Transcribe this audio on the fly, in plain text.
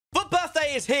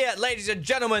Today is here, ladies and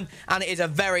gentlemen, and it is a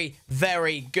very,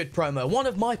 very good promo. One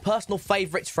of my personal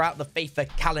favourites throughout the FIFA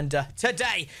calendar.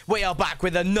 Today, we are back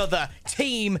with another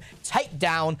Team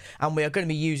Takedown, and we are going to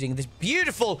be using this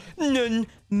beautiful Nuno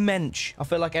Mendes. I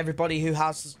feel like everybody who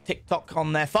has TikTok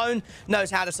on their phone knows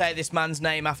how to say this man's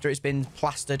name after it's been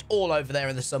plastered all over there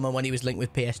in the summer when he was linked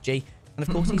with PSG. And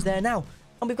of course, he's there now.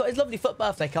 And we've got his lovely Fut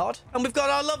Birthday card. And we've got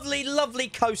our lovely, lovely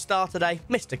co-star today,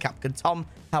 Mr. Captain Tom.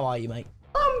 How are you, mate?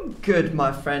 I'm good,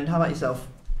 my friend. How about yourself?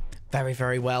 Very,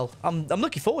 very well. I'm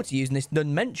looking forward to using this Nuno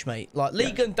Mendes, mate. Like,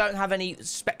 Liga don't have any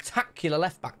spectacular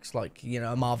left-backs like, you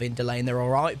know, Marvin Delaney. They're all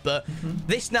right. But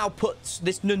this now puts,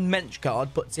 this Nuno Mendes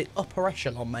card puts it upper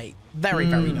echelon, mate. Very,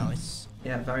 very nice.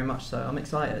 Yeah, very much so. I'm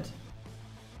excited.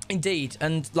 Indeed.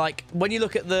 And, like, when you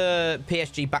look at the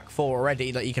PSG back four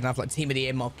already, like, you can have, like, Team of the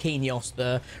Year, Marquinhos,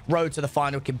 the road to the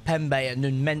final, Kimpembe, and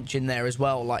Nuno Mendes in there as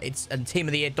well. Like, it's, and Team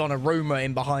of the Year, Donnarumma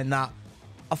in behind that.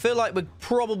 I feel like we'd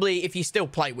probably, if you still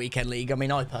play Weekend League, I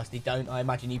mean, I personally don't. I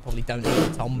imagine you probably don't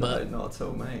either, Tom, but... No, not at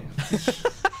all, mate.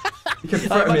 You can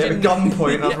threaten me at a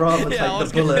gunpoint. I'd rather take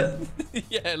the bullet.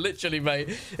 Yeah, literally,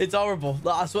 mate. It's horrible.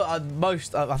 Like, I swear,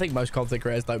 I think most content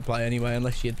creators don't play anyway,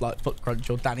 unless you'd like Foot Crunch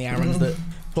or Danny Aaron's that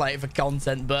play it for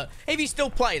content. But if you still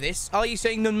play this, are you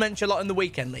seeing Nuno Mendes a lot in the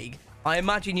Weekend League? I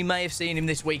imagine you may have seen him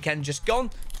this weekend just gone.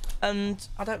 And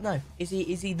I don't know. Is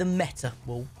he the meta?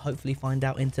 We'll hopefully find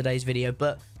out in today's video.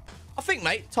 But I think,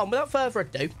 mate, Tom, without further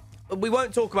ado, we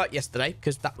won't talk about yesterday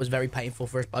because that was very painful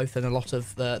for us both and a lot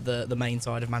of the main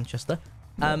side of Manchester.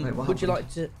 Wait, would you like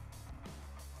to...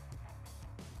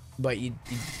 Wait, you...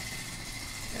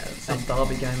 Yeah, some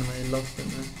derby game and they lost,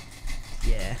 didn't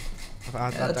they? Yeah.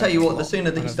 I'll tell you what, the sooner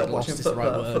that you stop watching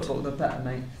football, the better,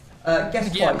 mate.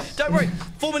 Guess twice. Don't worry.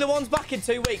 Formula One's back in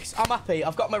 2 weeks. I'm happy.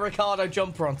 I've got my Ricardo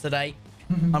jumper on today.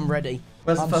 I'm ready.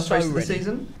 Where's the first race of the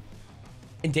season?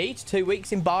 Indeed, 2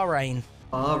 weeks in Bahrain.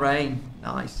 Bahrain,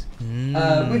 nice.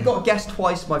 We've got guess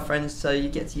twice, my friends, so you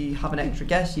get to have an extra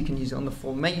guess. You can use it on the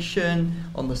formation,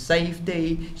 on the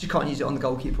safety. You just can't use it on the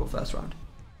goalkeeper or first round.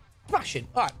 Smashing.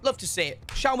 All right, love to see it.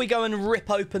 Shall we go and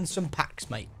rip open some packs,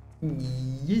 mate?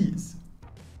 Yes.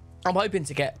 I'm hoping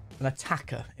to get an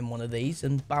attacker in one of these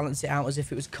and balance it out as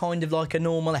if it was kind of like a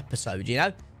normal episode, you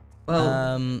know?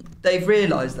 Well, they've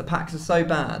realised the packs are so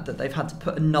bad that they've had to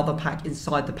put another pack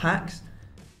inside the packs.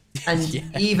 And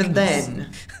even then,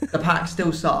 the packs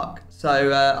still suck.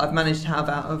 So I've managed to have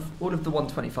out of all of the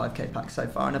 125k packs so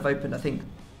far, and I've opened, I think,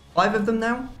 5 of them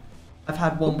now. I've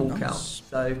had one walkout,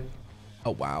 so...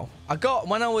 Oh, wow. I got,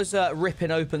 when I was ripping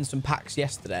open some packs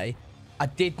yesterday, I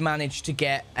did manage to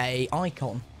get a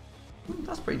icon.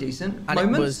 That's pretty decent. And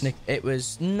it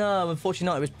was, no, unfortunately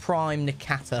not. It was Prime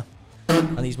Nikata.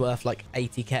 And he's worth like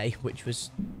 80k, which was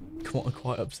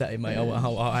quite upsetting, mate. Yeah.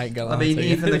 I ain't gonna lie. I mean,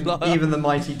 even the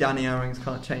mighty Danny Aaron's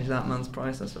can't change that man's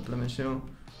price. That's for blooming sure.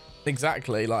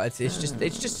 Exactly. Like it's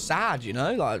just sad, you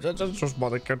know. Like I just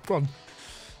want a good one.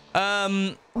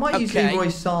 I might use Leroy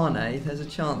Sané. There's a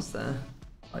chance there.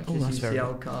 Like his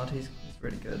UCL card, he's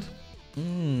really good.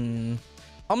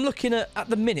 I'm looking at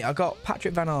the minute. I got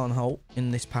Patrick Van Aanholt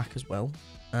in this pack as well.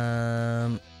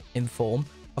 In form,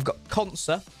 I've got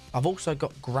Conser. I've also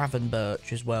got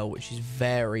Gravenberch as well, which is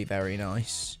very, very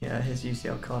nice. Yeah, his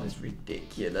UCL card is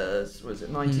ridiculous. Was it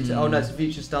 92? Oh no, it's a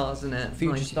Future Stars, isn't it?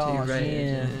 Future Stars,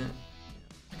 yeah.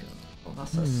 Oh,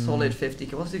 that's a solid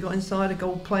 50k. What's he got inside? A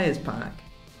gold players pack.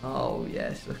 Oh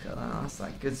yes, look at that. That's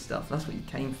like good stuff. That's what you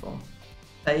came for,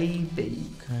 baby.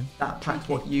 Okay. That pack's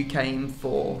what you came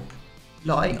for.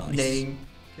 Lightning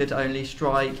could only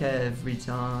strike every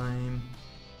time.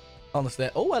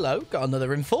 Honestly. Oh, hello. Got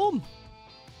another inform.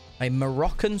 A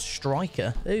Moroccan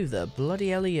striker. Who the bloody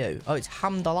hell are you? Oh, it's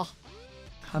Hamdallah.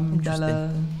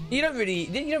 Hamdallah. You don't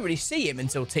really see him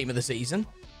until Team of the Season.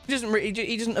 He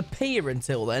doesn't appear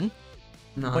until then.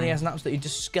 No. When he has an absolutely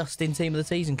disgusting Team of the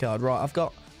Season card. Right, I've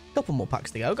got a couple more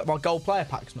packs to go. I've got my gold player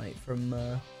packs, mate,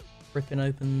 from ripping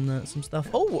open some stuff.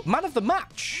 Oh, man of the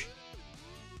match.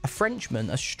 A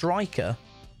Frenchman, a striker.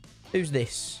 Who's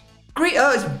this? Great,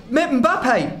 it's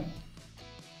Mbappe.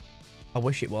 I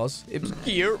wish it was. It was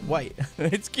Curie. Wait,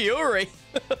 it's Curie.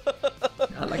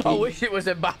 I wish it was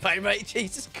Mbappe, mate.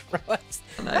 Jesus Christ.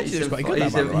 No, he's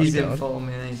in form.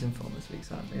 Yeah, he's in form this week,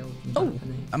 sadly. Oh,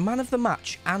 a man of the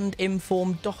match and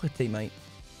informed Doherty, mate.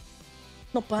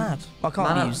 Not bad. I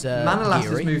can't use Manolas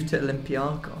has moved to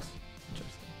Olympiacos.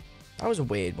 Interesting. That was a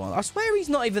weird one. I swear he's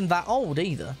not even that old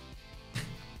either.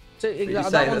 So, you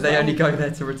say that they only go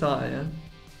there to retire, yeah?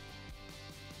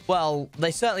 Well,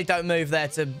 they certainly don't move there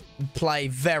to play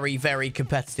very, very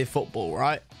competitive football,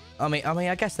 right? I mean,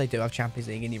 I guess they do have Champions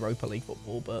League and Europa League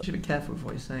football, but You should be careful with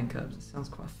what you're saying, KIRBZ. It sounds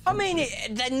quite offensive. I mean,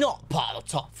 they're not part of the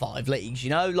top 5 leagues,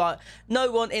 you know? Like,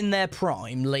 no one in their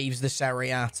prime leaves the Serie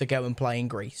A to go and play in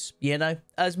Greece, you know?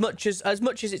 As much as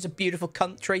it's a beautiful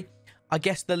country, I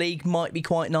guess the league might be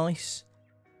quite nice.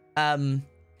 But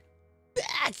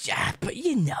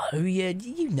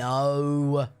you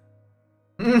know.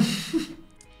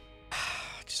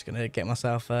 Just gonna get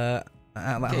myself out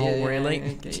of that hole,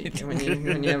 really.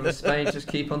 When you have a spade, just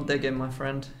keep on digging, my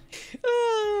friend.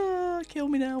 Kill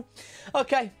me now.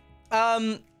 Okay.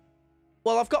 Well,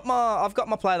 I've got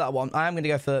my player that I want. I am going to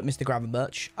go for Mr.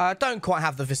 Gravenberch. I don't quite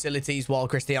have the facilities while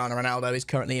Cristiano Ronaldo is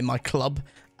currently in my club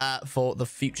for the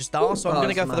future star, so I'm going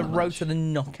to go for the road to the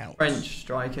knockout. French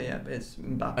striker, yeah, it's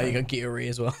Mbappe. Oh, you got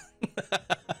Enquiries as well.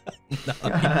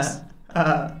 Nice.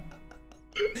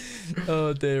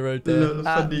 Oh dear, oh dear.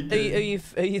 Are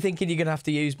you thinking you're going to have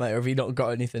to use, mate, or have you not got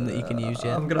anything that you can use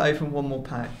yet? I'm going to open one more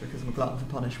pack because I'm a glutton for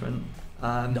punishment.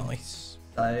 Nice.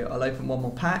 So I'll open one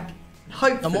more pack.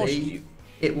 Hopefully,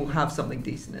 it will have something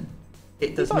decent in.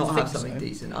 It does not have something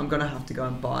decent. I'm going to have to go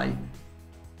and buy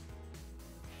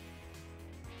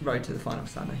Road to the Final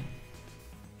Sunday.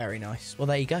 Very nice. Well,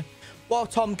 there you go. While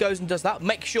Tom goes and does that,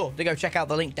 make sure to go check out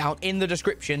the link down in the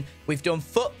description. We've done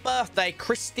Fut Birthday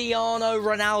Cristiano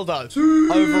Ronaldo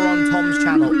over on Tom's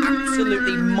channel.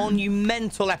 Absolutely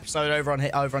monumental episode over on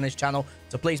his channel.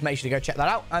 So please make sure to go check that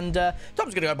out. And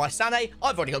Tom's going to go by Sané.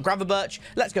 I've already got Gravenberch.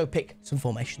 Let's go pick some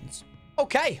formations.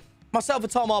 Okay. Myself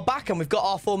and Tom are back, and we've got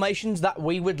our formations that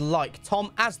we would like.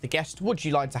 Tom, as the guest, would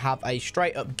you like to have a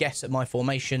straight-up guess at my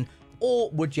formation, or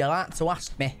would you like to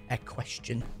ask me a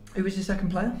question? Who was your second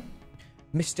player?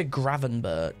 Mr.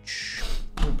 Gravenberch.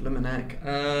 Oh, blimmin' heck.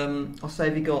 I'll say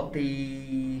we got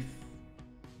the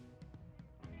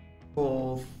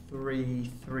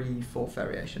 4-3-3-4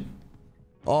 variation.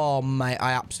 Oh, mate,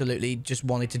 I absolutely just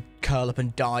wanted to curl up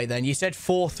and die then. You said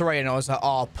 4-3, and I was like,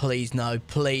 oh, please, no.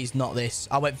 Please, not this.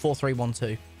 I went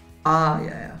 4-3-1-2. Ah,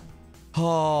 yeah.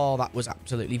 Oh, that was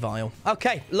absolutely vile.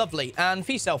 Okay, lovely. And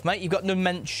for yourself, mate, you've got Nuno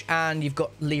Mendes and you've got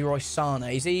Leroy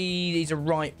Sané. He's a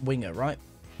right winger, right?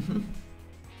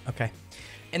 Okay.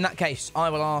 In that case, I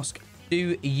will ask,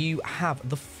 do you have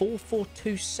the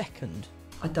 4-4-2 second?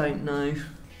 I don't know.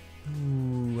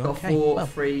 Ooh, got okay.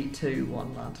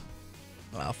 4-3-2-1, lad.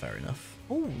 Well, fair enough.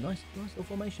 Oh, nice little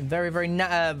formation. Very, very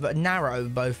narrow,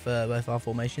 both our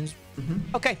formations.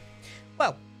 Okay.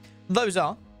 Well, those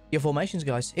are your formations,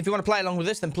 guys. If you want to play along with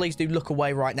us, then please do look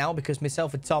away right now, because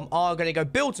myself and Tom are going to go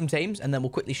build some teams, and then we'll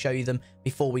quickly show you them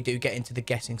before we do get into the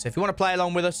guessing. So if you want to play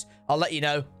along with us, I'll let you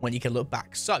know when you can look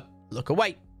back. So, look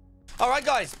away. All right,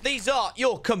 guys, these are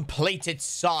your completed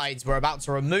sides. We're about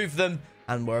to remove them,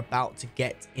 and we're about to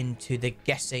get into the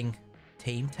guessing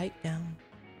Team Takedown.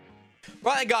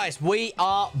 Right then, guys, we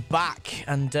are back,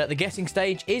 and the guessing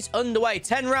stage is underway.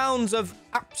 10 rounds of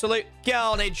absolute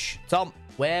carnage. Tom,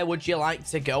 where would you like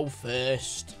to go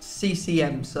first?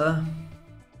 CCM, sir.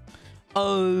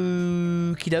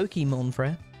 Okie dokie, mon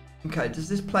frere. Okay, does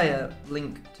this player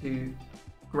link to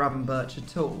Gravenberch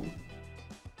at all?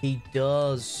 He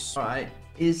does. Alright,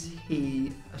 does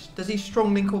he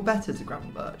strong link or better to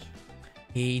Gravenberch?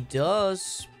 He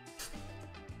does.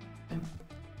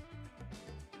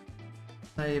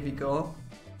 Hey, have you got?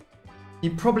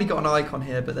 You've probably got an icon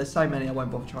here, but there's so many I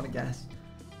won't bother trying to guess.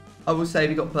 I will say, have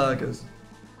you got burgers?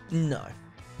 No.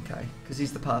 Okay, because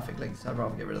he's the perfect link, so I'd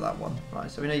rather get rid of that one. Right,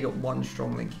 so we know you got one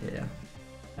strong link here.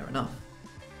 Fair enough.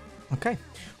 Okay.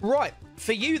 Right,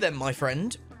 for you then, my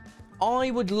friend,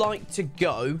 I would like to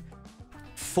go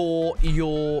for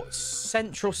your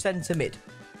central centre mid.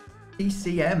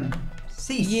 CCM.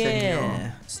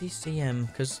 Yeah, CCM,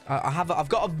 because I've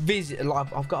got a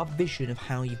vision of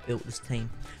how you've built this team.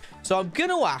 So I'm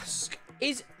gonna ask: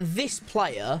 is this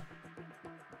player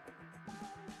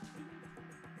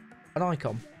an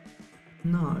icon?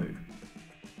 No.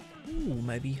 Ooh,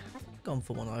 maybe you haven't gone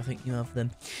for one. I think you have then.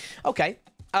 Okay.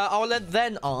 I'll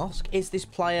then ask: is this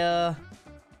player?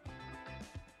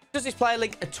 Does this player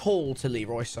link at all to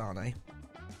Leroy Sané?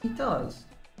 He does.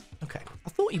 Okay, I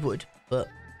thought he would, but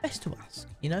best to ask,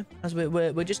 you know, as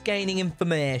we're just gaining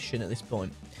information at this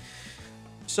point.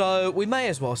 So we may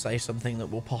as well say something that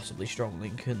will possibly strong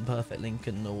link and perfect link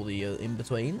and all the in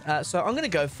between. So I'm going to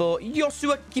go for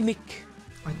Joshua Kimmich.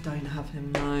 I don't have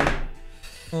him, no.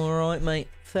 All right, mate.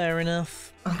 Fair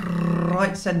enough.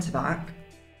 Right centre back.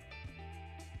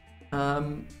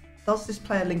 Does this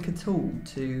player link at all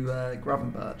to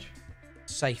Gravenberch?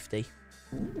 Safety.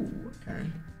 Ooh, okay.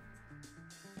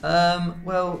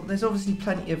 Well, there's obviously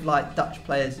plenty of like Dutch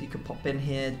players that you could pop in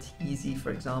here. Teasy,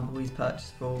 for example, he's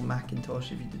purchasable.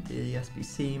 Macintosh, if you did the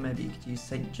SBC, maybe you could use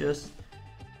St. Just.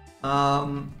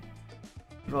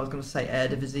 If I was going to say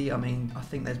Eredivisie, I mean, I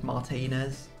think there's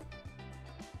Martinez.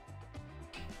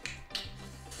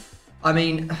 I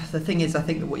mean, the thing is, I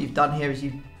think that what you've done here is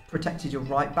you've protected your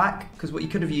right back, because what you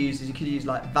could have used is you could use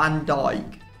like Van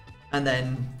Dijk and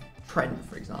then Trent,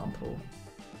 for example.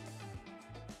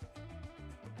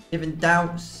 Even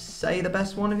doubt, say the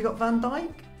best one. Have you got Van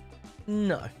Dijk?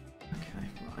 No. Okay,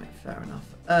 right, fair enough.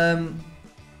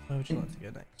 Where would you like to go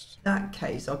next? In that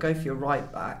case, I'll go for your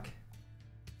right back.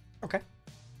 Okay.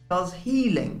 Does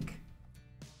he link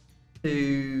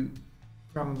to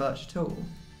Gravenberch at all?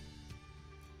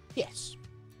 Yes.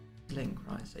 Link,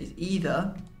 right. So he's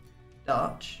either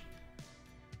Dutch.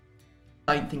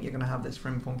 I don't think you're going to have this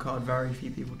Frimpong card. Very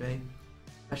few people do.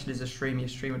 Especially as a streamer, your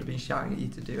streamer would have been shouting at you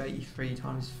to do 83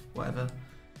 times whatever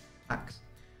packs.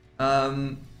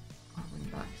 Wing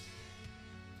backs.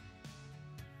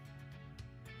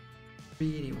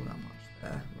 Really all that much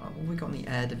there. Right, what have we got in the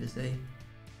Eredivisie?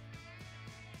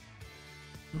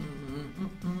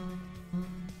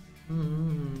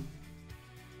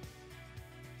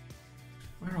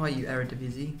 Where are you,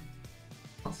 Eredivisie?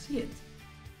 Can't see it.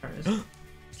 There it is.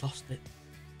 It's lost it.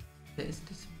 It has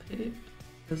disappeared.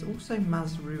 There's also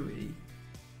Mazrui.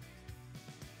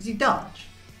 Is he Dutch?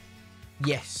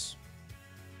 Yes.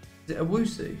 Is it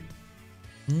Owusu?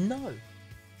 No.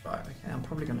 Right, okay, I'm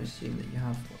probably going to assume that you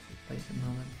have what's his face in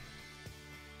there then.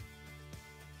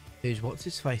 Who's what's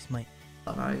his face, mate?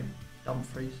 I don't know,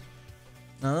 Dumfries.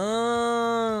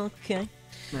 Oh, okay.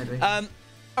 Maybe.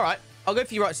 Alright, I'll go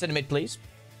for your right centre mid, please.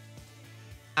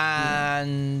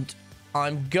 And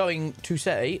I'm going to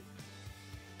say,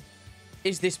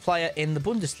 is this player in the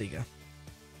Bundesliga?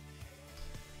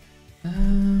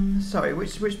 Sorry,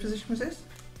 which position was this?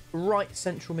 Right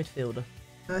central midfielder.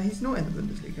 He's not in the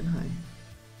Bundesliga, no.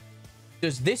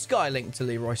 Does this guy link to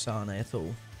Leroy Sané at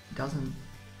all? He doesn't.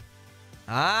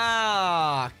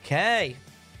 Ah, okay.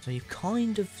 So you've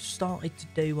kind of started to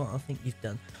do what I think you've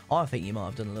done. I think you might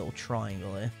have done a little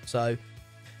triangle here. So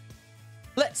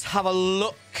let's have a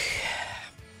look.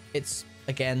 It's,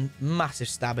 again, massive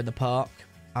stab in the park.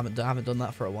 Haven't done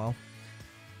that for a while.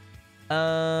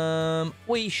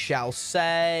 We shall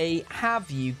say, have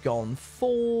you gone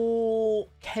for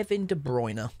Kevin De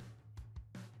Bruyne?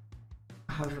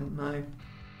 I haven't, no.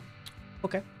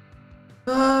 Okay.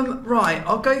 Right,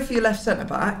 I'll go for your left centre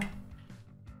back.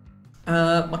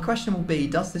 My question will be,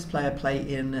 does this player play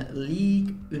in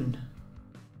Ligue 1?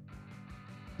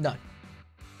 No.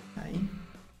 Okay.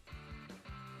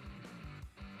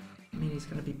 I mean, he's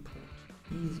going to be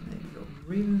Portuguese, maybe. Got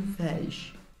Ruben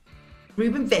Vej.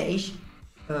 Ruben Vej.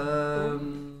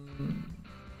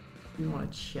 We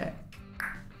want to check.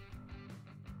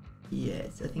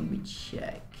 Yes, I think we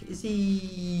check. Is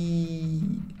he...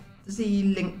 Does he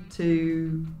link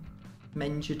to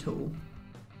Menge at all?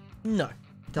 No.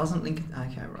 Doesn't link...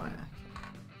 Okay, right.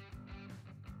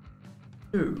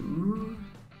 So,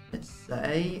 let's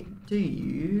say, do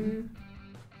you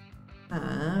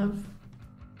have...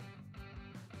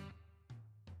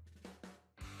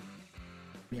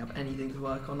 Do you have anything to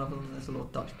work on other than there's a lot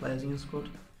of Dutch players in your squad?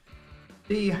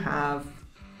 Do you have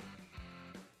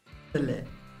the lit?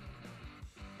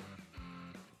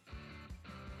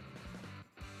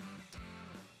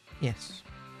 Yes.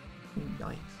 Oh,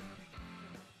 yikes.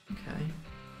 Okay.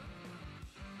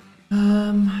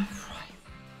 Right.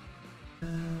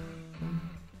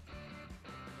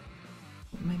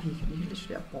 Maybe you could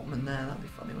literally have Botman there. That'd be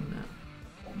funny, wouldn't it?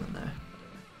 Botman there.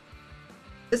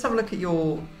 Let's have a look at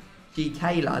your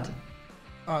GK lad.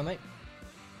 Alright, mate.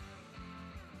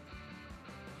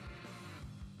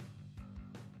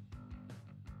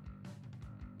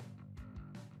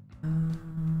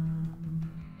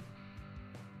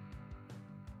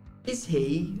 Is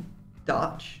he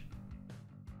Dutch?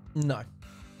 No.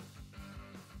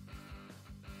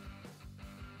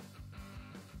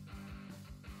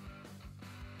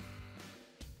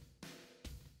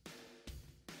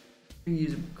 We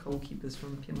use goalkeepers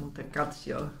from Piemonte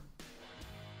Calcio.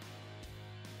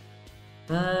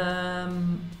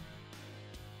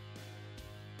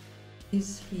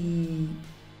 Is he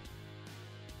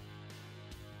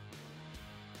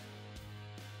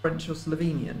French or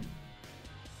Slovenian?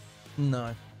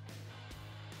 No.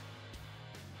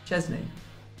 Chesney?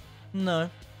 No.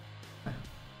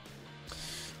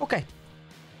 Okay.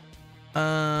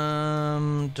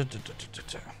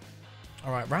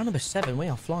 All right, round number 7. We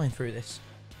are flying through this.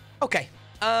 Okay.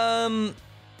 I'm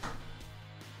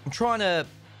trying to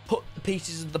put the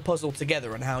pieces of the puzzle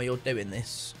together and how you're doing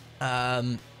this.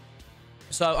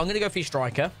 So I'm going to go for your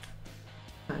striker.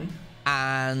 Okay.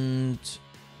 And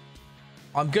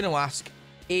I'm going to ask,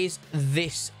 is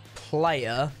this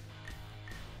player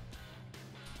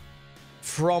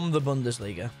from the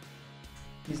Bundesliga?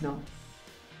 He's not.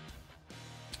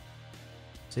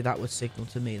 See, that would signal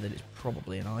to me that it's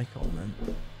probably an icon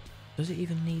then. Does it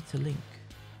even need to link?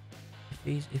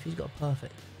 If he's got a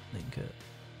perfect link it.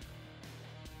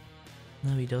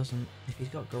 No, he doesn't. If he's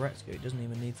got Goretzka, he doesn't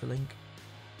even need to link.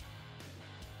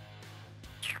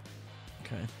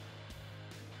 Okay.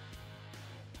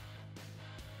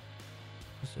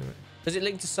 Does it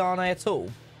link to Sane at all?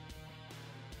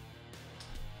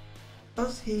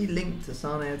 Does he link to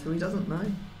Sane at all? He doesn't know.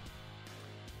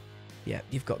 Yeah,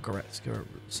 you've got Goretzka,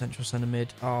 central centre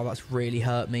mid. Oh, that's really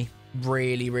hurt me.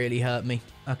 Really, really hurt me.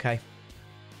 Okay.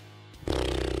 You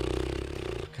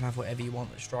can have whatever you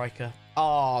want at striker.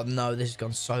 Oh, no, this has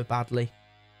gone so badly.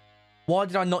 Why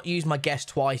did I not use my guess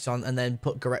twice on and then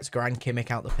put Goretzka and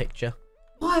Kimmich out the picture?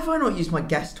 Why have I not used my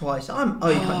guess twice? Oh, you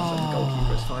can't use the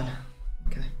goalkeeper, it's fine.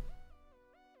 Okay.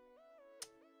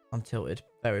 I'm tilted.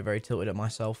 Very, very tilted at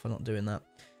myself for not doing that.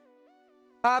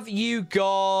 Have you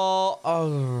got...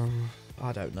 Oh,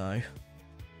 I don't know.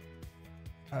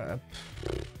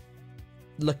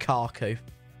 Lukaku.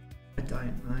 I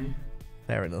don't know.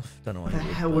 Fair enough. Don't know what the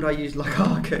hell would I use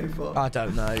Lukaku for? I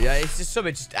don't know. Yeah, it's just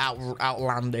something just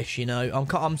outlandish, you know.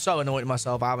 I'm so annoyed at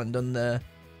myself. I haven't done the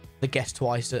guess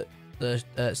twice at the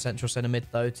central centre mid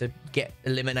though to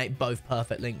eliminate both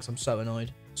perfect links. I'm so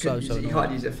annoyed. So annoyed. You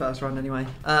can't use it first round anyway.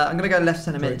 I'm gonna go left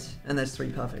centre mid, and there's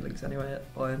 3 perfect links anyway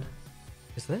at Bayern.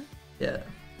 Is there? Yeah.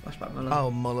 Flashback Muller.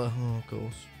 Oh, Muller. Oh, of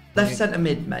course. Left centre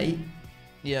mid, mate.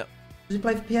 Yeah. Does he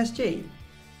play for PSG?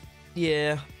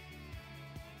 Yeah.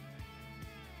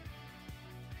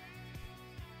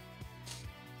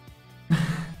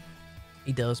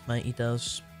 He does, mate. He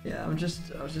does. Yeah, I was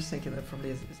just thinking that it's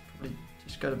probably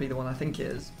just going to be the one I think it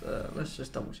is. But let's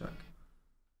just double check.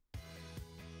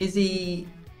 Is he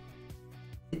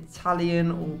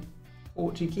Italian or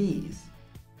Portuguese?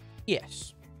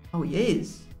 Yes. Oh, he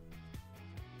is.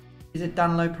 Is it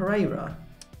Danilo Pereira?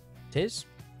 It is.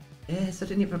 Yes, I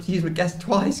didn't even have to use my guess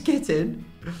twice. Get in.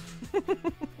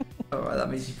 Alright, that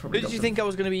means you probably. Who did you think I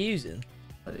was going to be using?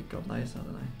 I did, God knows, I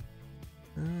don't know.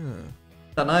 Ah.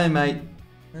 Don't know, mate.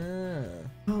 Ah.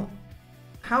 Well,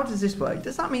 how does this work?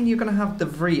 Does that mean you're going to have De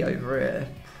Vries over here?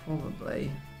 Probably.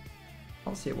 I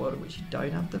can't see a world in which you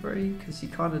don't have De Vries, because you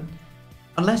kind of...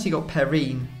 Unless you got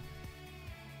Perrine.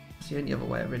 That's the only other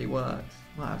way it really works.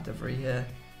 Might have De Vries here.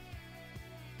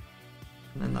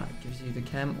 And then that gives you the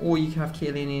chem. Or you can have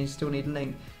Chiellini and you still need a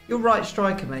link. Your right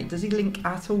striker, mate, does he link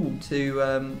at all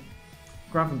to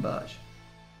Gravenberch?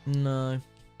 No.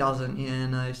 Doesn't, yeah,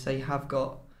 no. So you have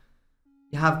got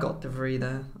De Vries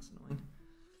there. That's annoying.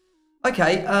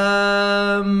 Okay,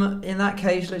 in that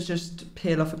case, let's just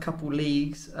peel off a couple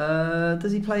leagues.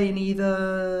 Does he play in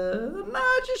either?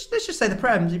 No, let's just say the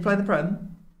Prem. Does he play the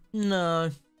Prem? No.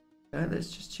 Okay,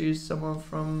 let's just choose someone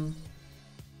from...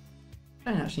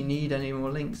 I don't actually need any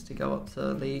more links to go up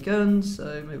to Ligue 1,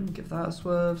 so maybe we'll give that a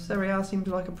swerve. Serie A seems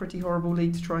like a pretty horrible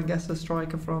league to try and guess a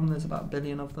striker from. There's about 1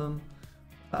 billion of them.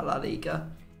 About La Liga.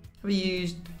 Have you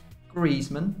used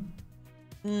Griezmann?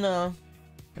 No.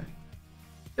 Okay.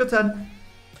 Your turn.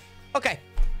 Okay.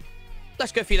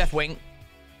 Let's go for your left wing. Maybe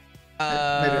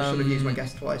I should have used my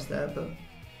guess twice there, but...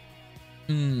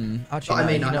 Actually, I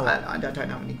mean, no, I don't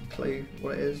have any clue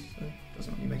what it is, so it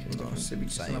doesn't really make any difference. It'd be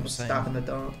just another stab in the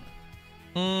dark.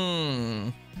 8,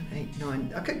 9.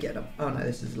 I could get up. Oh no,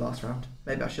 this is the last round.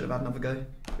 Maybe I should have had another go.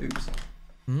 Oops.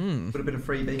 Would have been a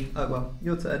freebie. Oh well,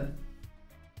 your turn.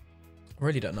 I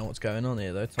really don't know what's going on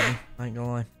here though, Tommy. I ain't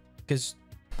gonna lie. Because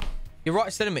your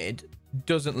right centre mid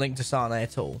doesn't link to Sane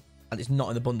at all. And it's not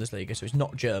in the Bundesliga, so it's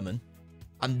not German.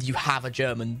 And you have a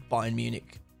German Bayern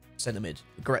Munich centre mid.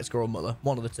 Goretzka or Muller.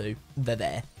 One of the two. They're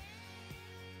there.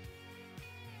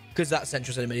 Because that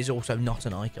central centre mid is also not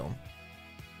an icon.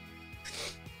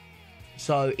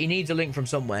 So he needs a link from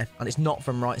somewhere, and it's not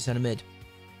from right centre mid.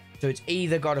 So it's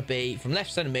either got to be from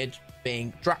left centre mid,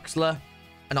 being Draxler,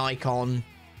 an icon,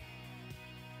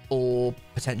 or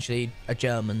potentially a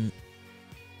German.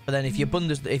 But then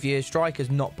if your striker's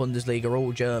not Bundesliga or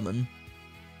all German,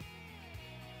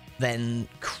 then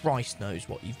Christ knows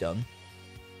what you've done.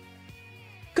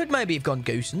 Could maybe have gone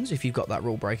Goosens if you've got that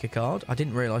rule breaker card. I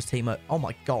didn't realise Timo... Oh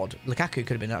my God. Lukaku could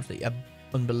have been absolutely an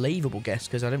unbelievable guess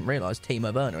because I didn't realise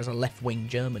Timo Werner has a left-wing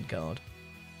German card.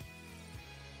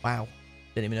 Wow.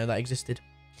 Didn't even know that existed.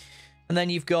 And then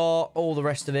you've got all the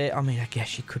rest of it. I mean, I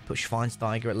guess you could put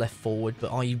Schweinsteiger at left forward,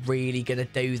 but are you really going to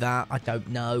do that? I don't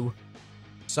know.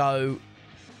 So,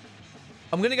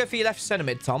 I'm going to go for your left centre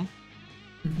mid, Tom.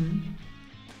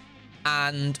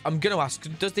 And I'm going to ask,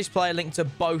 does this player link to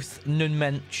both Nuno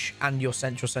Mendes and your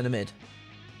central centre mid?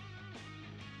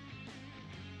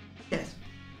 Yes.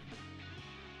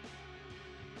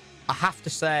 I have to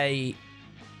say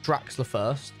Draxler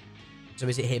first. So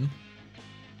is it him?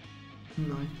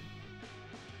 No.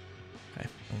 Okay,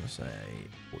 I'm going to say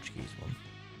Portuguese one.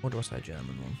 Or do I say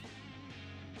German one?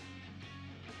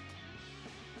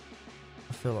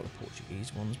 I feel like the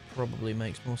Portuguese ones probably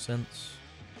makes more sense.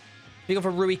 You go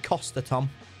for Rui Costa, Tom?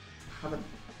 Haven't.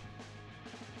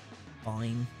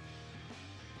 Fine.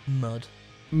 Mud.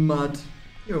 Mud.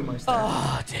 You're almost there.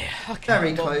 Oh, dear. Okay.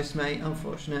 Very close, mate.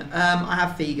 Unfortunate. I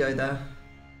have Figo there.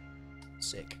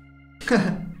 Sick.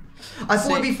 I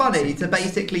thought it'd be funny to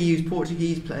basically use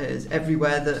Portuguese players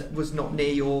everywhere that was not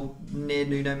near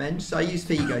Nuno Mendes. So I used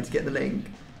Figo to get the link.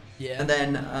 Yeah. And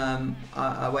then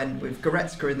I went with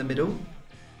Goretzka in the middle.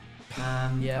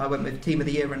 Yeah. I went with Team of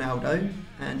the Year Ronaldo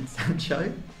and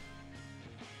Sancho.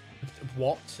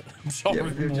 What? I'm sorry,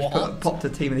 Yeah, what? Popped a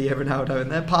Team of the Year Ronaldo in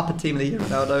there. Pop a Team of the Year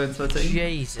Ronaldo into a team.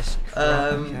 Jesus Christ.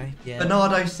 Okay. Yeah.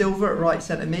 Bernardo Silva at right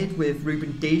centre mid with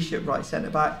Ruben Dias at right centre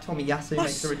back. Tommy Yasu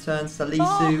makes a return.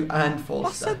 Salisu and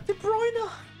Forster. I said De Bruyne.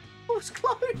 I was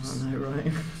close. I know,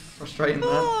 right? Frustrating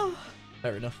that.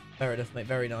 Fair enough, mate.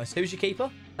 Very nice. Who's your keeper?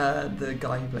 The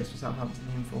guy who plays for Southampton,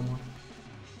 the informal.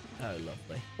 Oh,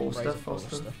 lovely.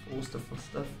 Forster.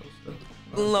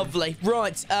 Lovely.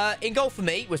 Right. In goal for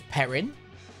me was Perrin.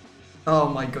 Oh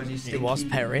my god, you stinky. It was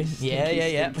Perrin.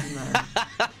 Yeah.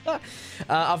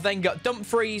 I've then got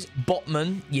Dumfries,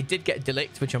 Botman. You did get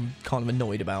Delict, which I'm kind of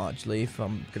annoyed about, actually, if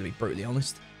I'm going to be brutally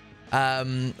honest.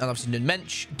 And obviously Nuno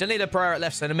Mendes. Danilo Pereira at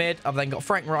left centre mid. I've then got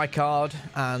Frank Rijkaard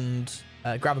and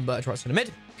Gravenberch right centre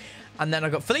mid. And then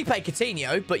I've got Felipe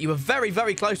Coutinho, but you were very,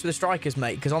 very close with the strikers,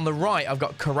 mate, because on the right, I've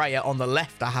got Correa. On the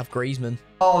left, I have Griezmann.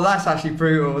 Oh, that's actually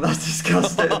brutal. That's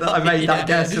disgusting that I made that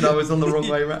guess and I was on the wrong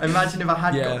way around. Imagine if I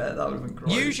had got it, that would have been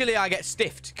great. Usually I get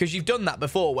stiffed, because you've done that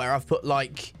before, where I've put,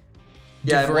 like,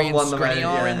 yeah, Duvry and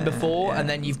Skriniar in before, and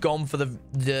then you've gone for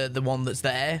the one that's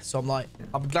there. So I'm like,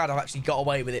 I'm glad I've actually got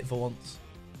away with it for once.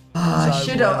 I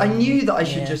should have. I knew that I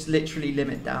should just literally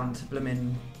limit down to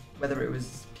blooming, whether it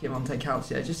was Piemonte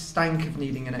Calcio. I just stank of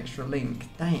needing an extra link.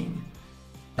 Dang.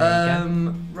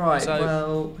 Right, so,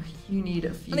 well, you need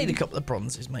a few. I need a couple of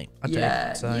bronzes, mate. I do.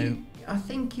 So I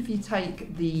think if you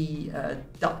take the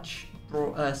Dutch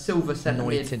silver centre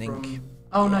mid from...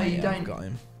 Oh, no, you don't. Got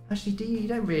him. Actually, do you? You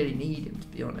don't really need him, to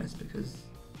be honest, because...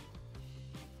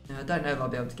 I don't know if I'll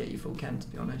be able to get you full chem, to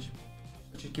be honest.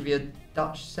 I'll just give you a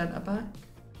Dutch centre-back.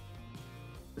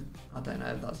 I don't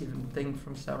know if that's even a thing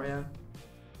from Serie A.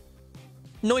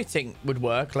 Neuting would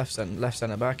work, left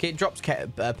centre back. It drops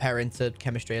Perrin into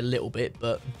chemistry a little bit,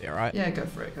 but it'll be all right. Yeah, go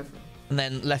for it. And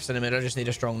then left centre mid, I just need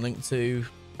a strong link to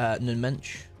Nuno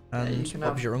Mendes. And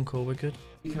Bob's your uncle, we're good.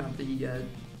 You can have the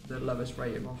lowest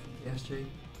rated one from PSG.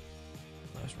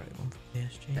 Lowest rated one from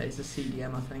PSG. Yeah, it's a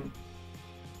CDM, I think.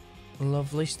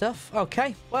 Lovely stuff.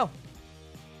 Okay, well,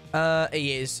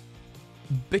 he is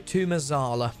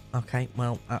Bitumazala. Okay,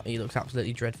 well, he looks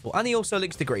absolutely dreadful. And he also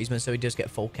links to Griezmann, so he does get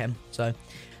full chem. So,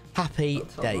 happy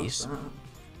days.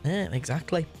 Yeah,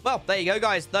 exactly. Well, there you go,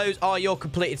 guys. Those are your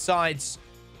completed sides.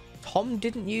 Tom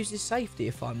didn't use his safety,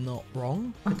 if I'm not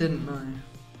wrong. I didn't know.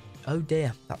 Oh,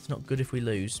 dear. That's not good if we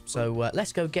lose. So,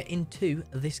 let's go get into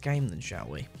this game then, shall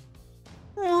we?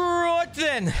 Right,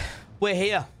 then. We're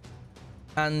here.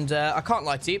 And I can't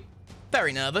lie to you.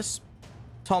 Very nervous.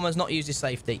 Tom has not used his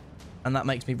safety. And that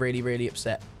makes me really, really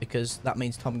upset, because that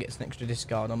means Tom gets an extra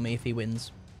discard on me if he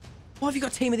wins. Why have you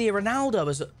got Team of the Year Ronaldo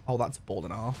as a... Oh, that's a ball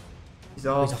and a half. He's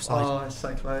off. He's offside. Oh, it's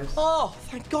so close. Oh,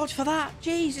 thank God for that.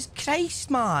 Jesus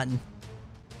Christ, man.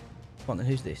 Come on, then,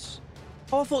 who's this?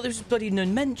 Oh, I thought this was bloody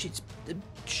Nuno Mendes. It's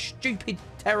stupid,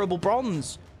 terrible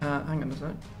bronze. Hang on a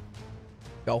sec.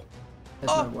 Goal.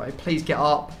 There's no way. Please get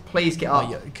up. Please get up.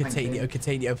 Oh, yeah.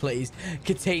 Coutinho, please.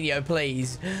 Coutinho,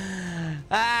 please.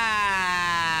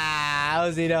 Ah!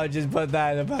 How's he not just put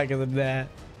that in the back of the net?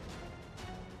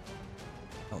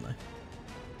 Oh, no.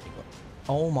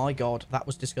 Oh, my God. That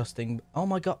was disgusting. Oh,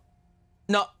 my God.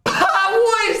 No.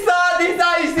 What is that?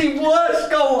 That is the worst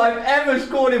goal I've ever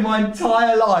scored in my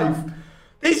entire life.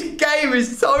 This game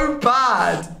is so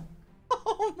bad.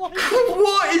 Oh my God.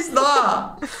 What is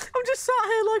that? I'm just sat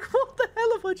here like, what the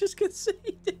hell have I just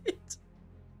conceded?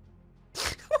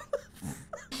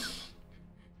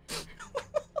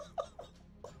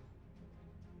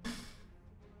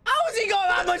 How has he got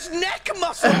that much neck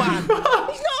muscle, man? He's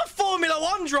not a Formula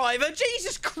 1 driver.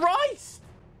 Jesus Christ.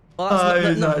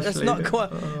 Well, that's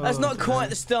not quite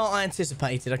the start I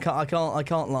anticipated. I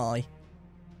can't lie.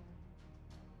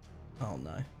 Oh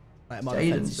no.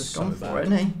 Jaden's just gone for it,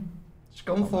 isn't he? Just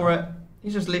gone for it.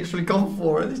 He's just literally gone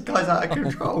for it. This guy's out of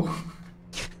control.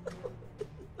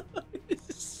 This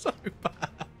is so bad.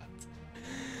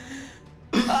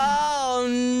 Oh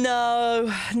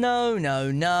no. No,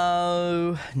 no,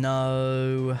 no.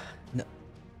 No. No.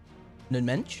 Nuno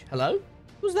Mendes? Hello?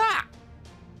 Who's that?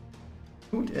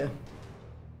 Oh dear.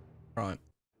 Right.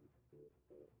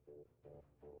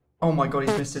 Oh my god,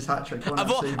 he's missed his hat-trick.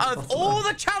 Of all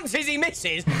the chances he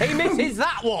misses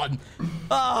that one.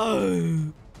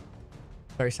 Oh.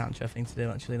 Very Sancho thing to do,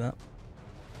 actually, that.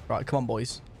 Right, come on,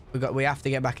 boys. We have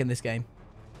to get back in this game.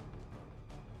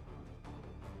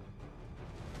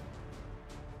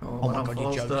 Oh my god,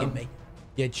 you're joking me.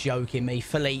 You're joking me.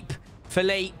 Philippe,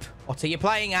 what are you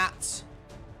playing at?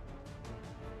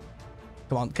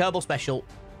 Come on, Kerbal special.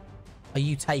 Are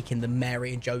you taking the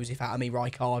Mary and Joseph out of me,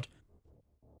 Rijkaard?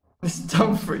 This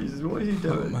Dumfries, what are you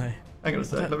doing? Oh, hang on a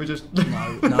sec, let me just...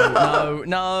 No.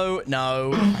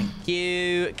 Thank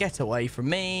you. Get away from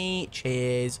me.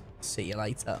 Cheers. See you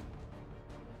later.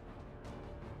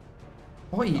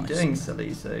 What are you doing,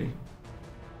 Salisu?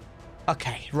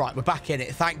 Okay, right, we're back in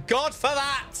it. Thank God for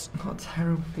that. What a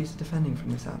terrible piece of defending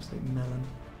from this absolute melon.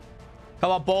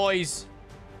 Come on, boys.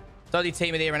 Study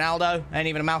team of the year, Ronaldo. Ain't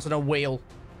even a mouse on a wheel.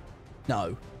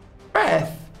 No.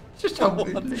 Ref! Just tell me.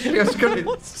 Did you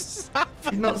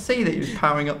not see that he was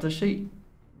powering up the sheet?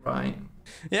 Right.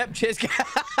 Yep, cheers. Go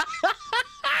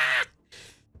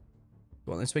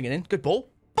on, then swing it in. Good ball.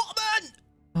 Botman!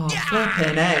 Oh,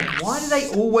 flipping egg. Why do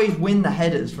they always win the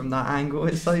headers from that angle?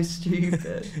 It's so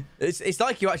stupid. It's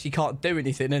like you actually can't do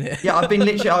anything, isn't it? Yeah,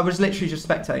 I was literally just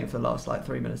spectating for the last like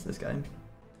 3 minutes of this game.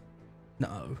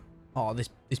 No. Oh, this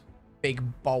big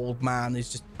bold man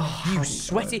is just you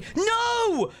sweaty.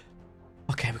 No!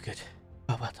 Okay, we're good.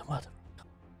 Oh, well done.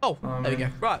 Oh, there we go.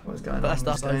 Right. What's going on? First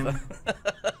half over.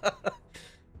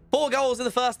 4 goals in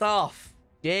the first half.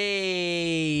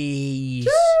 Jeez.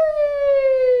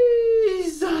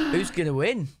 Who's going to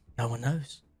win? No one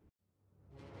knows.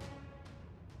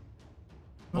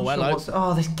 Oh, hello.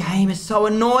 Oh, this game is so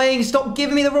annoying. Stop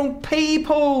giving me the wrong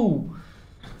people.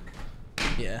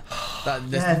 Yeah.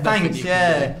 Thanks.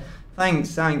 Yeah.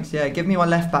 Thanks. Yeah. Give me my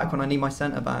left back when I need my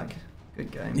centre back. Good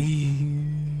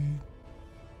game.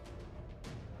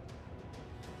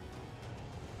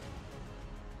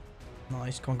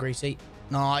 Nice. Come on, Greasy.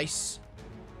 Nice.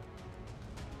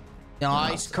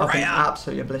 I've been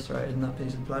absolutely obliterated in that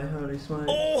piece of play. Holy smoke.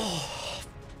 Oh,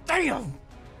 damn.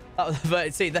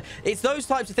 See, it's those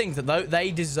types of things that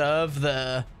they deserve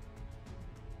the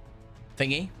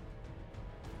thingy,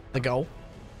 the goal,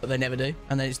 but they never do.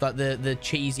 And then it's like the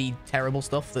cheesy, terrible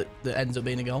stuff that ends up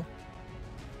being a goal.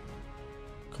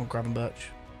 Come on,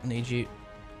 Gravenberch. I need you.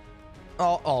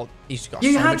 Oh, he's got.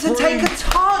 You had to take a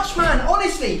touch, man.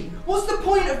 Honestly, what's the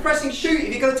point of pressing shoot if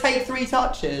you're going to take 3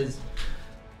 touches?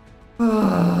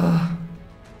 Oh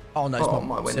no, it's not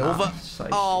my Silver. So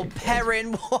oh, stupid.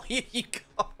 Perrin, what you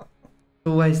got?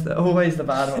 Always the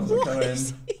bad ones that go in.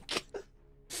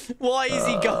 Why is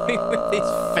he going with his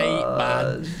feet,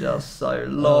 man? It's just so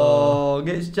long.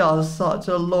 It's just such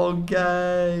a long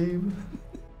game.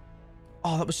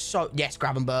 Oh, that was so... Yes,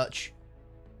 Gravenberch.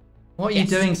 What are you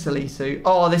doing, Salisu?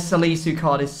 Oh, this Salisu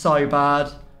card is so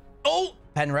bad. Oh,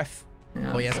 Penrith.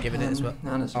 Yeah, oh, he has given it as well.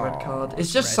 And it's a red card.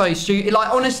 It's just so stupid.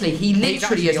 Like, honestly, he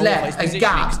literally has left a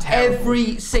gap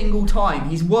every single time.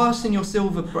 He's worse than your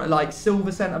silver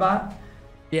centre back.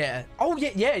 Yeah. Oh,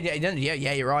 yeah.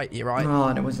 You're right. Oh,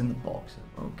 and it was in the box.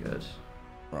 Oh, good.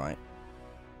 Right.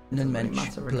 Nuno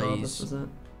Mendes, please. Does it?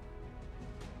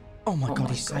 Oh my god,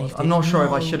 he saved it. I'm not sure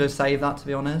if I should have saved that, to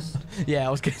be honest. Yeah,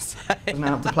 I was going to say. Doesn't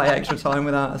have to play extra time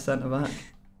without a centre back.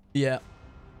 Yeah.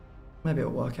 Maybe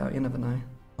it'll work out. You never know.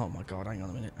 Oh my god, hang on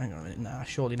a minute. Nah,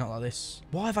 surely not like this.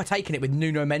 Why have I taken it with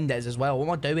Nuno Mendes as well? What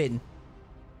am I doing?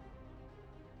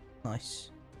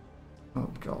 Nice. Oh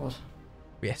god.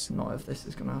 Yes. Not if this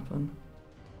is going to happen.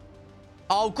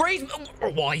 Oh, Grease.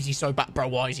 Why is he so bad, bro?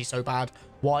 Why is he so bad?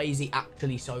 Why is he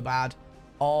actually so bad?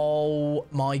 Oh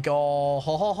my god.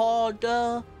 Oh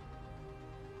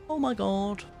my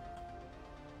god.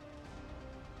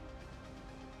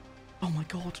 Oh my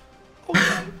god. Oh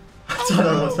no. I don't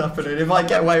know what's happening. If I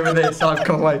get away with this, I've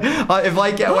got away. If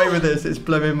I get away with this, it's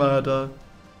blooming murder.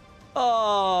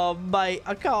 Oh, mate,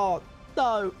 I can't.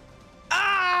 No.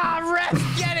 Ah,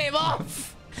 ref, get him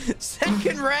off.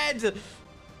 Second red.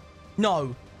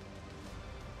 No.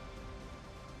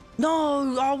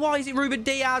 No. Oh, why is it Ruben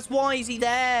Diaz? Why is he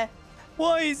there?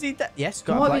 Why is he there? Yes,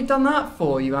 go What have you done that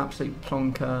for, you absolute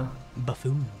plonker?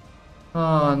 Buffoon.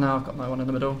 Oh, now I've got no one in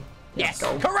the middle. Yes.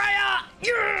 Correa.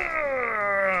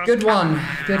 Yeah. Good one.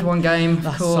 Good one game,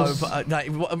 of course. So, like,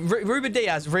 Ruben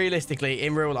Diaz, realistically,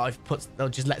 in real life,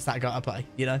 just lets that guy play,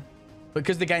 you know?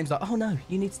 Because the game's like, oh no,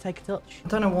 you need to take a touch. I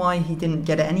don't know why he didn't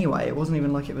get it anyway. It wasn't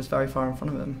even like it was very far in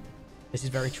front of him. This is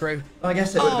very true. I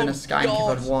guess it would have been a skank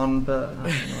if I'd won, but...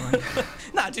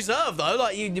 Nah, deserved, though.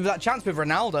 Like, that chance with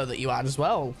Ronaldo that you had as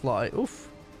well. Like, oof.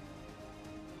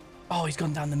 Oh, he's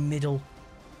gone down the middle.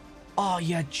 Oh,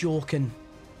 yeah, Jorkin.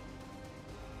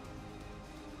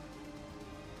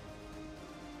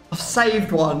 I've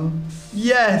saved one.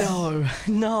 Yes. No.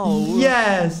 No.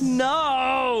 Yes.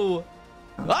 No.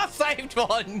 I saved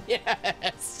one.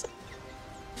 Yes.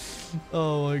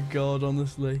 Oh, my God,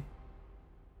 honestly.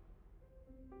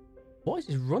 What is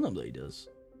his run-up that he does?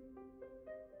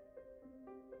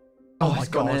 Oh, my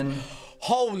God.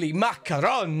 Holy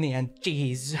macaroni and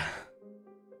cheese.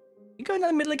 You going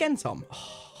down the middle again, Tom?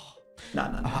 Oh.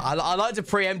 No. I like to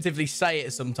preemptively say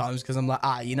it sometimes because I'm like,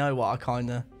 you know what? I kind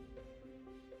of...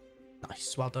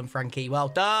 Nice. Well done, Frankie. Well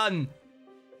done.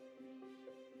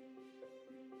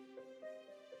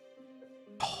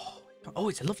 Oh,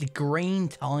 it's a lovely green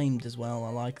timed as well. I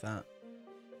like that.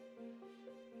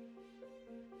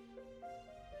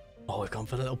 Oh, we've gone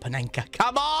for the little Panenka.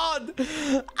 Come on!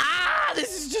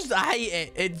 This is just... I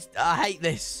hate it. I hate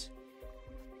this.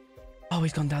 Oh,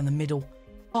 he's gone down the middle.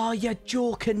 Oh, yeah,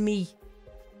 Jorkin me.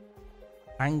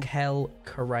 Angel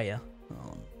Correa.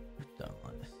 Oh, I don't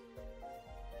like this.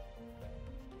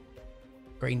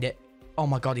 Greened it. Oh,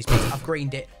 my God, he's missed. I've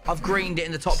greened it. I've greened it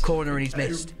in the top corner and he's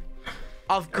missed.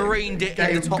 I've greened it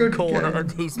in the top corner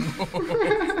and he's missed.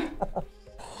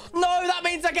 No, that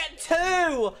means I get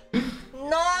 2.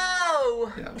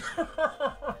 No! Yeah.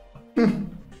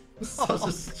 Such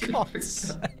a stupid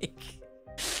sake.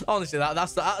 Honestly,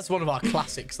 that's one of our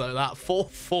classics, though. That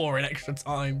 4-4 in extra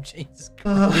time. Jesus.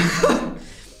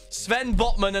 Sven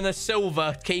Botman and a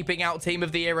silver keeping out Team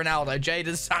of the Year Ronaldo.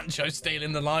 Jadon Sancho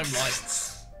stealing the limelight.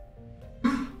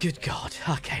 Good God.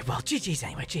 Okay, well, GG's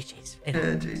anyway. GG's. Yeah,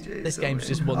 GG's. This game's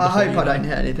just wonderful. I hope I don't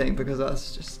hit anything because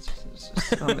that's just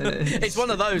I mean, it's one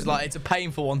of those, like, it's a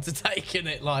painful one to take, isn't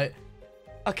it? Like,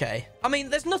 okay. I mean,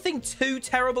 there's nothing too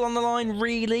terrible on the line,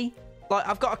 really. Like,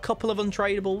 I've got a couple of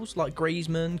untradables, like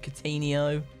Griezmann,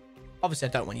 Coutinho. Obviously,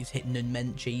 I don't want you to hit Nuno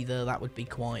Mendes either. That would be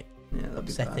quite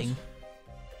upsetting.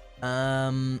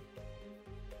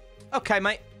 Okay,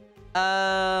 mate.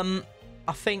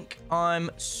 I think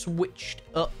I'm switched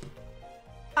up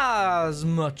as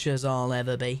much as I'll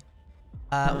ever be.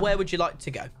 Where would you like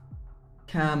to go?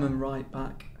 Cam and right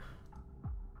back.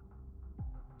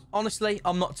 Honestly,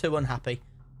 I'm not too unhappy.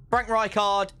 Frank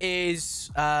Rijkaard is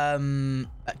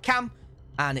at Cam,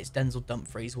 and it's Denzel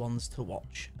Dumfries ones to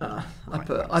watch. I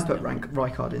put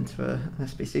Rijkaard into an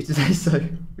SBC today, so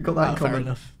we got that in common. Fair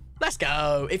enough. Let's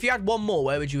go. If you had one more,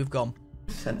 where would you have gone?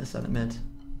 Centre mid.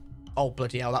 Oh,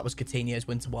 bloody hell. That was Coutinho's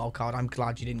winter wildcard. I'm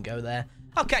glad you didn't go there.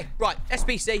 Okay, right.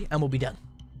 SBC, and we'll be done.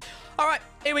 All right,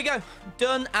 here we go.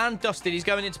 Done and dusted. He's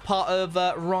going into part of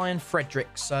Ryan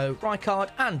Fredericks. So Rijkaard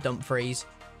and Dumfries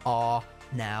are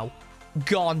now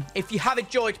gone. If you have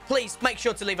enjoyed, please make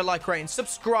sure to leave a like, rating,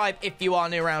 subscribe if you are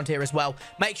new around here as well.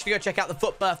 Make sure to go check out the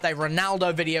Fut Birthday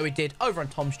Ronaldo video we did over on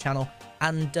Tom's channel.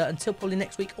 And until probably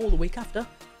next week or the week after,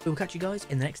 we will catch you guys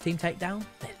in the next Team Takedown.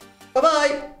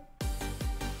 Bye-bye.